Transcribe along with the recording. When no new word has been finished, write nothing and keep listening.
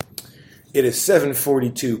It is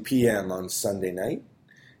 7:42 p.m. on Sunday night,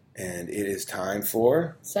 and it is time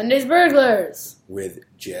for Sunday's Burglars with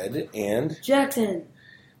Jed and Jackson.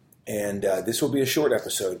 And this will be a short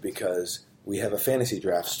episode because we have a fantasy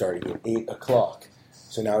draft starting at 8 o'clock.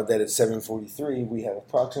 So now that it's 7:43, we have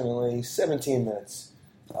approximately 17 minutes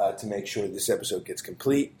to make sure this episode gets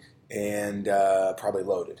complete and probably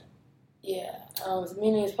loaded. Yeah,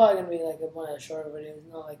 meaning it's probably going to be like one of the shorter videos,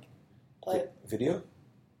 not like Video?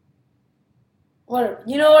 Whatever.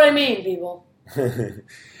 You know what I mean, people.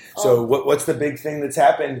 So what's the big thing that's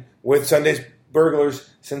happened with Sunday's Burglars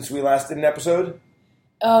since we last did an episode?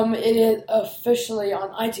 It is officially on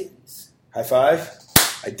iTunes. High five.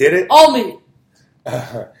 I did it. All me.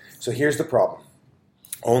 So here's the problem.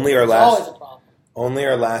 Only our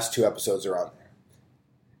last two episodes are on there.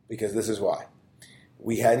 Because this is why.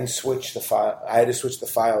 We hadn't switched the file. I had to switch the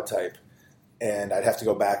file type. And I'd have to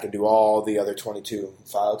go back and do all the other 22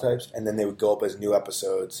 file types. And then they would go up as new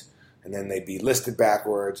episodes. And then they'd be listed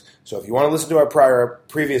backwards. So if you want to listen to our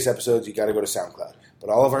previous episodes, you got to go to SoundCloud.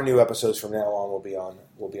 But all of our new episodes from now on will be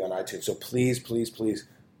on iTunes. So please, please, please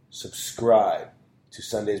subscribe to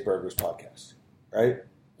Sunday's Burglars podcast. Right?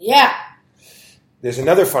 Yeah. There's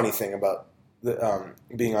another funny thing about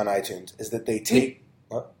being on iTunes is that they take...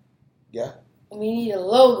 What? Yeah? We need a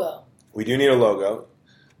logo. We do need a logo.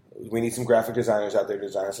 We need some graphic designers out there to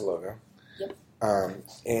design us a logo. Yep.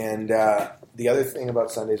 And the other thing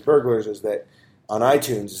about Sunday's Burglars is that on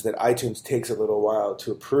iTunes is that iTunes takes a little while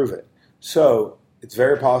to approve it. So it's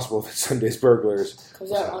very possible that Sunday's Burglars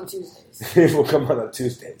comes out on Tuesdays. It will come out on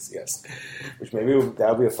Tuesdays, yes. Which maybe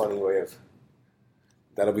that'll be a funny way of...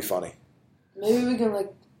 That'll be funny. Maybe we can make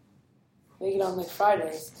it on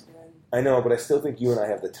Fridays. I know, but I still think you and I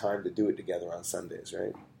have the time to do it together on Sundays,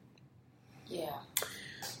 right? Yeah.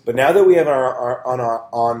 But now that we have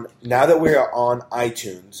now that we are on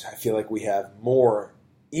iTunes, I feel like we have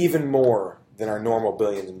even more than our normal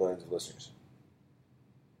billions and billions of listeners.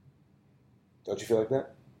 Don't you feel like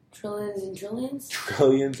that? Trillions and trillions?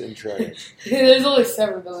 Trillions and trillions. There's only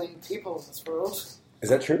 7 billion people in this world. Is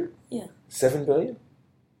that true? Yeah. 7 billion?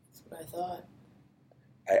 That's what I thought.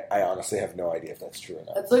 I honestly have no idea if that's true or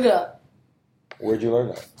not. Let's look it up. Where'd you learn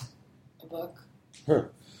that? A book.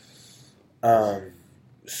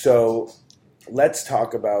 So let's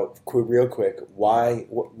talk about real quick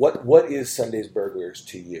what is Sunday's Burglars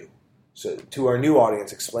to you? So to our new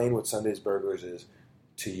audience, explain what Sunday's Burglars is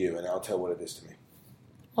to you, and I'll tell what it is to me.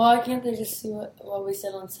 Why can't they just see what we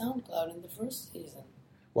said on SoundCloud in the first season?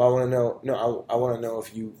 Well, I want to know. No, I want to know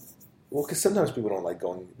if you. Well, because sometimes people don't like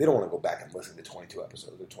going. They don't want to go back and listen to 22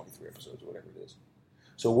 episodes or 23 episodes or whatever it is.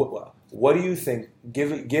 So what do you think?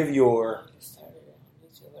 Give your. I just started it on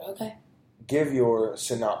YouTube, but okay. Give your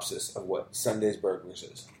synopsis of what Sunday's Burglars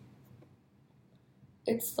is.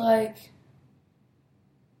 It's like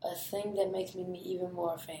a thing that makes me even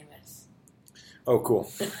more famous. Oh,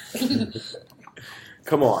 cool.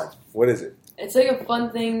 Come on. What is it? It's like a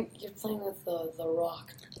fun thing. You're playing with the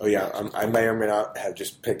Rock. Oh, yeah. I may or may not have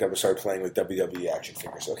just picked up and started playing with WWE action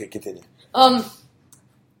figures. Okay, continue.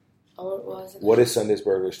 What was it? What is Sunday's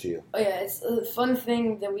Burglars to you? Oh, yeah. It's a fun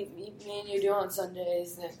thing that me and you do on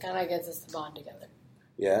Sundays that kind of gets us to bond together.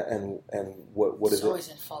 Yeah, and what is it? It's always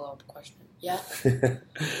a follow-up question. Yeah?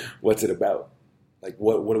 What's it about? Like,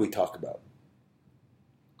 what do we talk about?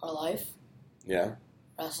 Our life. Yeah.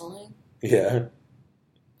 Wrestling. Yeah.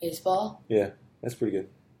 Baseball. Yeah, that's pretty good.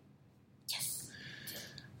 Yes.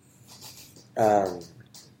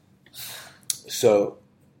 So,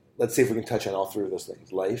 let's see if we can touch on all three of those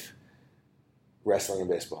things. Life, wrestling, and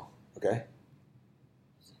baseball. Okay?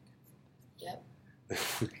 Yep.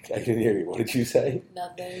 I didn't hear you. What did you say?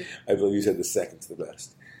 Nothing. I believe you said the second's the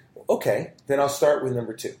best. Okay, then I'll start with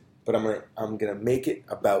number 2. But I'm gonna make it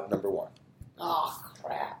about number 1. Oh,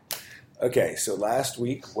 crap. Okay, so last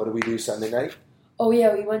week, what did we do Sunday night? Oh,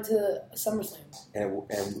 yeah, we went to SummerSlam.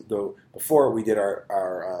 And before we did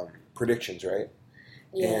our predictions, right?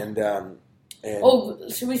 Yeah.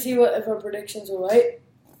 And should we see if our predictions were right?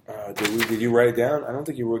 Did you write it down? I don't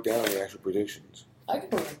think you wrote down the actual predictions. I can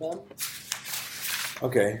remember them.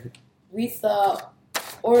 Okay. We thought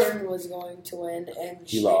Orton was going to win, and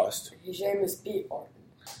He lost. Sheamus beat Orton.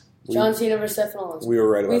 John Cena versus Seth Rollins. We were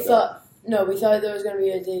right about that. We thought there was going to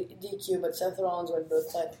be a DQ, but Seth Rollins won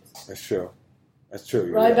both titles. That's true. That's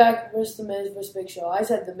true. Ryback versus The Miz versus Big Show. I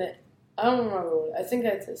said The Miz. I don't remember what. I think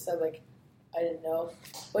I said, I didn't know.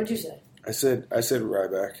 What'd you say? I said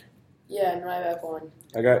Ryback. Yeah, and Ryback won.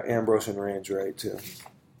 I got Ambrose and Reigns right, too.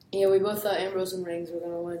 Yeah, we both thought Ambrose and Reigns were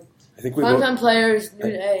going to win. I think we Primetime players,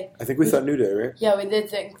 New Day. I think we thought New Day, right? Yeah, we did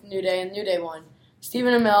think New Day, and New Day won.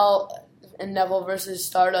 Stephen Amell and Neville versus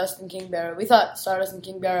Stardust and King Barrett. We thought Stardust and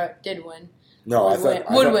King Barrett did win. No,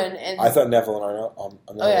 would win. And I thought Neville and Arnold.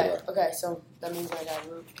 Okay, so that means I got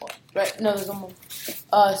root for. Right? No, there's one more.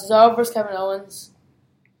 Cesaro versus Kevin Owens.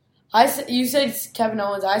 You said Kevin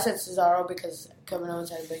Owens. I said Cesaro because Kevin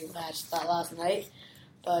Owens had a big match that last night,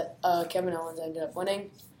 but Kevin Owens ended up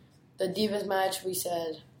winning. The Divas match, we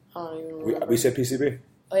said, I don't even remember. We said PCB.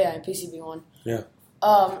 Oh yeah, and PCB won. Yeah.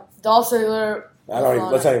 Dolph Ziggler.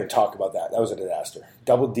 Let's not even talk about that. That was a disaster.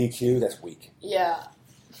 Double DQ. That's weak. Yeah.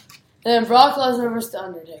 And then Brock Lesnar versus The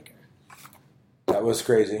Undertaker. That was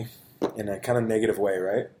crazy, in a kind of negative way,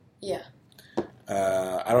 right? Yeah.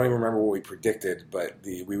 I don't even remember what we predicted, but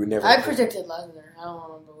we would never. I predicted Lesnar. I don't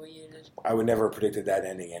remember what you did. I would never have predicted that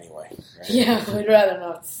ending anyway. Right? Yeah, we'd rather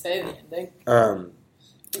not say the ending.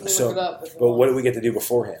 But what did we get to do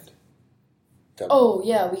beforehand? Oh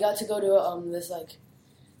yeah, we got to go to this like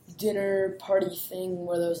dinner party thing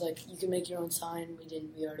where there was like you could make your own sign. We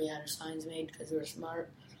didn't. We already had our signs made because we were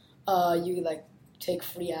smart. You could like take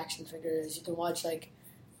free action figures. You can watch like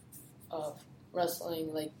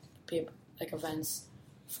wrestling like events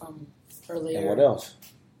from earlier. And what else?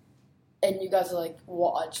 And you got to like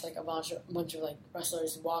watch like a bunch of like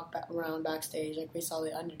wrestlers walk around backstage. Like we saw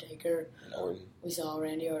the Undertaker, Orton. We saw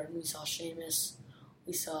Randy Orton, we saw Sheamus,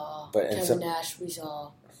 we saw Kevin Nash, we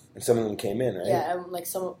saw. And some of them came in, right? Yeah, and like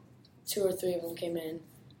 2 or 3 of them came in.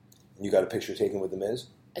 You got a picture taken with The Miz?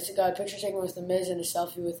 I got a picture taken with The Miz and a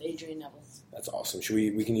selfie with Adrian Neville. That's awesome. Should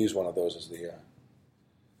we can use one of those as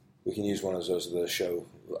the show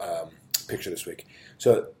picture this week.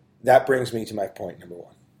 So that brings me to my point number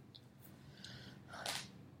 1.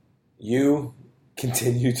 You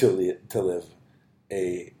continue to live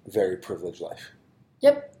a very privileged life.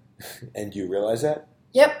 Yep. And do you realize that?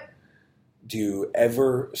 Yep. Do you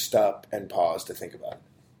ever stop and pause to think about it?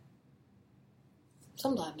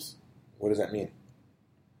 Sometimes. What does that mean?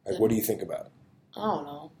 Like, what do you think about? I don't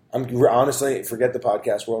know. Honestly, forget the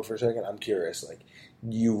podcast world for a second. I'm curious. Like,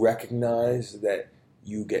 you recognize that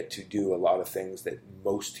you get to do a lot of things that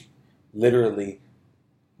literally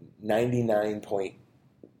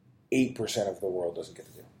 99.8% of the world doesn't get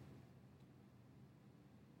to do.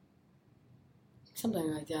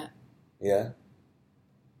 Something like that. Yeah?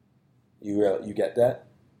 You get that?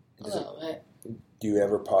 A little bit. Do you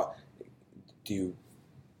ever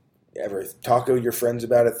talk to your friends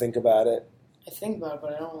about it, think about it? I think about it,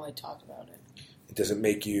 but I don't really talk about it. It doesn't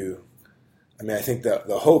make you... I mean, I think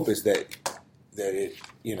the hope is that it,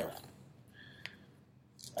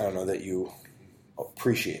 I don't know, that you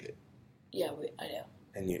appreciate it. Yeah, I do.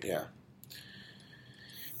 And yeah.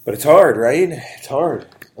 But it's hard, right? It's hard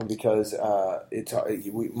because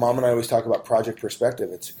Mom and I always talk about project perspective.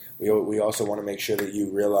 We also want to make sure that you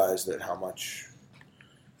realize that how much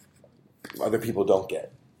other people don't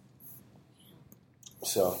get.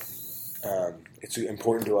 So it's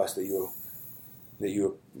important to us that you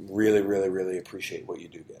really, really, really appreciate what you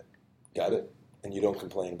do get. Got it? And you don't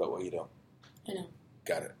complain about what you don't. I know.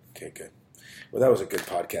 Got it. Okay, good. Well, that was a good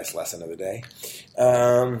podcast lesson of the day.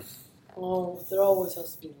 Well, there always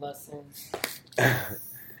has to be lessons.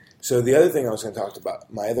 So the other thing I was going to talk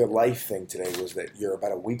about, my other life thing today was that you're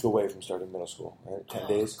about a week away from starting middle school, right? 10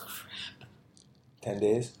 days? Crap. 10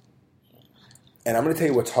 days? Yeah. And I'm going to tell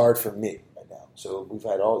you what's hard for me right now. So you've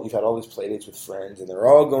had all these play dates with friends, and they're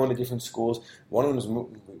all going to different schools. One of them was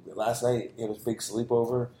last night. It was a big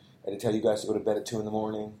sleepover. I had to tell you guys to go to bed at 2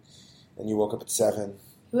 a.m, and you woke up at 7.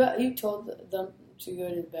 You told them to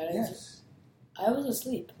go to bed? Yes. I was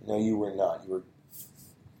asleep. No, you were not. You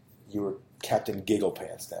were Captain Giggle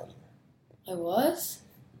Pants down here. I was?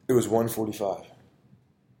 It was 1:45.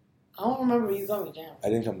 I don't remember you coming down. I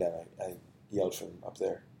didn't come down. I yelled from up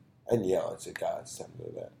there. I didn't yell. I said, God, it's time to go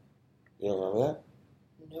to bed. You don't remember that?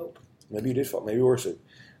 Nope. Maybe you did fall. Maybe you were asleep.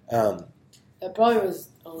 That probably was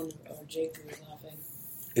Owen or Jake who was laughing.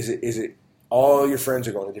 Is it all your friends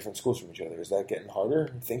are going to different schools from each other? Is that getting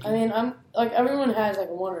harder? I mean, I'm like everyone has like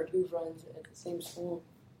 1 or 2 friends at the same school.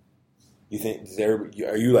 You think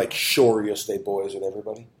are you like sure you'll stay boys with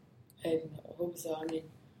everybody? I hope so. I mean,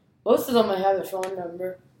 most of them I have their phone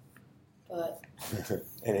number, but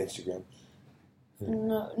and Instagram.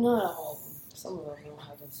 No, not all of them. Some of them don't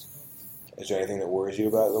have Instagram. Is there anything that worries you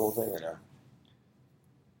about the whole thing or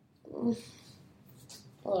no?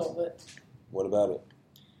 A little bit. What about it?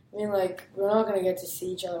 I mean, like, we're not going to get to see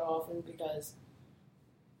each other often because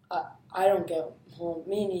I don't get home.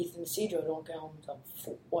 Me and Ethan Cedro don't get home until,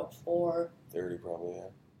 4:30 probably, yeah.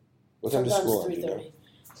 What time does school end? 3:30.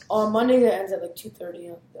 On Mondays it ends at like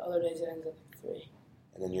 2:30. The other days it ends at like 3.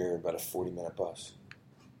 And then you're about a 40-minute bus.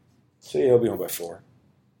 So yeah, you'll be home by 4.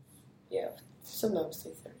 Yeah, sometimes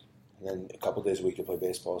 3:30. And then a couple days a week you'll play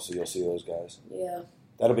baseball, so you'll see those guys. Yeah.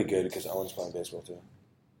 That'll be good because Owen's playing baseball too.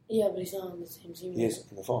 Yeah, but he's not on the same team. He is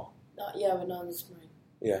in the fall. Yeah, but not in the spring.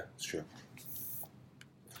 Yeah, it's true.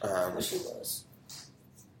 She was.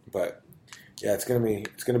 But yeah, it's gonna be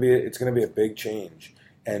a big change.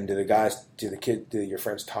 And do your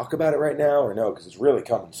friends talk about it right now or no? Because it's really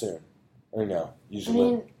coming soon. Or no?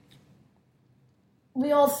 Usually,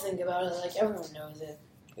 we all think about it. Like everyone knows it.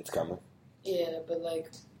 It's coming. Yeah, but like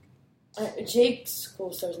Jake's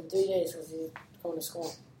school starts in 3 days because he's going to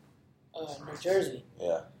school in New Jersey.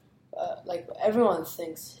 Yeah. Like everyone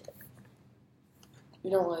thinks. We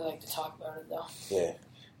don't really like to talk about it though. Yeah,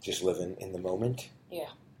 just living in the moment. Yeah.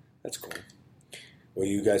 That's cool. Well,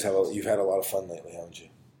 you guys you've had a lot of fun lately, haven't you?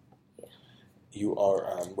 Yeah. You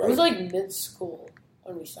are. It was like mid-school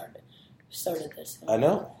when we started this. I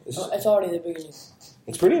know. It's already the beginning.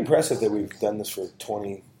 It's pretty impressive that we've done this for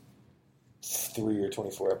 23 or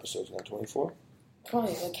 24 episodes now. 24?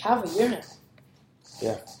 Probably like half a year now.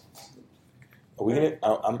 Yeah. Are we gonna?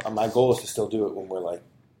 My goal is to still do it when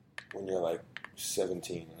you're like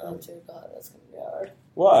 17. Oh, dear God, that's gonna be hard.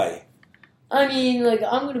 Why? I mean, like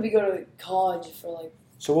I'm gonna be going to college for like.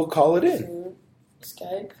 So we'll call it in. Soon.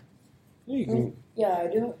 Skype. Yeah, you can. Yeah, I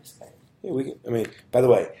do have Skype. Yeah, we can. I mean, by the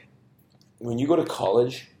way, when you go to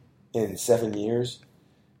college in 7 years,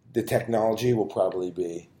 the technology will probably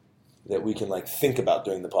be that we can like think about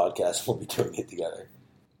doing the podcast. We'll be doing it together.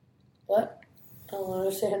 What? I don't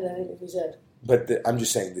understand anything you said. But I'm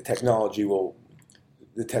just saying the technology will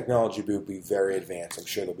be very advanced. I'm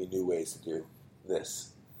sure there'll be new ways to do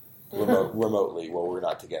this remotely while we're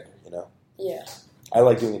not together. You know? Yeah. I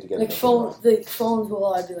like doing it together. Like phones will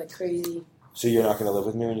all be like crazy. So you're not going to live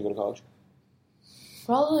with me when you go to college?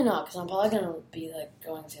 Probably not, because I'm probably going to be like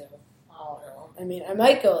going to, I don't know. I mean, I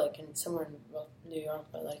might go like somewhere in New York,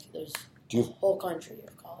 but like there's a whole country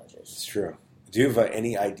of colleges. It's true. Do you have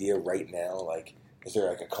any idea right now, like, is there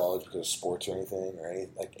like a college because of sports or anything, or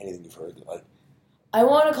anything you've heard that, like? I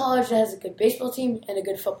want a college that has a good baseball team and a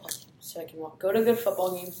good football team, so I can go to good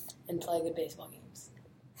football games and play good baseball games.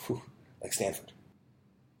 Whew, like Stanford.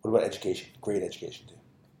 What about education? Great education too.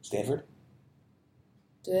 Stanford?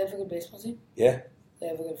 Do they have a good baseball team? Yeah. They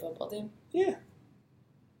have a good football team? Yeah.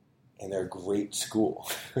 And they're a great school.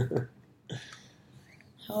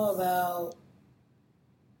 How about...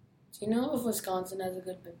 Do you know if Wisconsin has a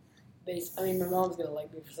good base? I mean, my mom's going to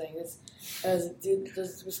like me for saying this.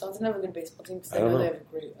 Does Wisconsin have a good baseball team? Because I know they have a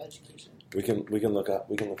great education. We can look it up.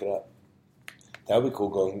 That would be cool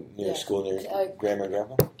going near school near grandma and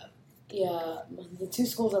grandpa. Yeah, the two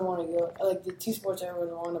schools I want to go, like the two sports I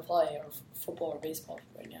really want to play are football or baseball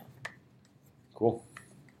right now. Cool.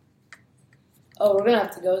 Oh, we're gonna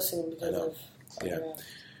have to go soon because of. Yeah.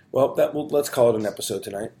 Well, let's call it an episode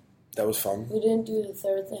tonight. That was fun. We didn't do the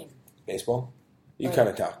third thing. Baseball. You kind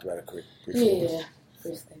of talked about it briefly. Yeah.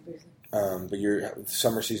 Briefly. But your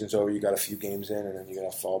summer season's over. You got a few games in, and then you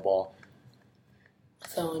got fall ball.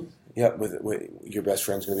 So. Yep, with your best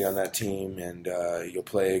friend's going to be on that team, and you'll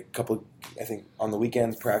play a couple, I think, on the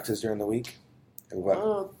weekends, practice during the week.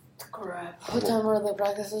 Oh, crap. What time are the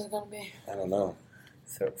practices going to be? I don't know.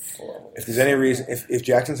 So 4. If there's any reason, if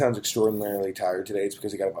Jackson sounds extraordinarily tired today, it's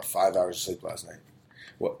because he got about 5 hours of sleep last night.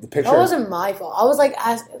 Well, the picture. That wasn't my fault. I was like,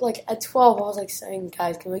 at 12, I was like saying,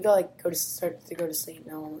 guys, can we go to sleep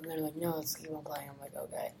now? And they're like, no, let's keep on playing. I'm like,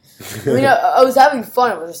 okay. I mean, I was having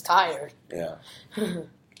fun. I was just tired. Yeah.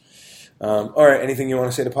 All right. Anything you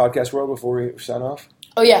want to say to Podcast World before we sign off?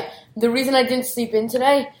 Oh yeah, the reason I didn't sleep in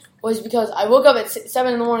today was because I woke up at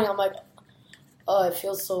 7 in the morning. I'm like, oh, it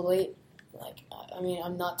feels so late. Like, I mean,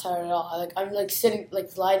 I'm not tired at all. I'm like sitting,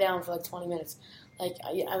 like lie down for like 20 minutes. Like,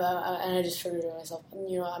 and I just figured to myself,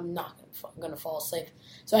 I'm not gonna fall asleep.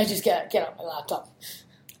 So I just get out my laptop.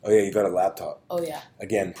 Oh yeah, you got a laptop. Oh yeah.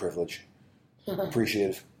 Again, privilege.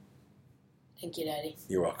 Appreciative. Thank you, Daddy.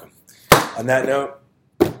 You're welcome. On that note.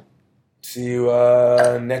 See you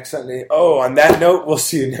next Sunday. Oh, on that note, we'll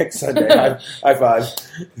see you next Sunday. High five.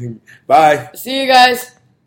 Bye. See you guys.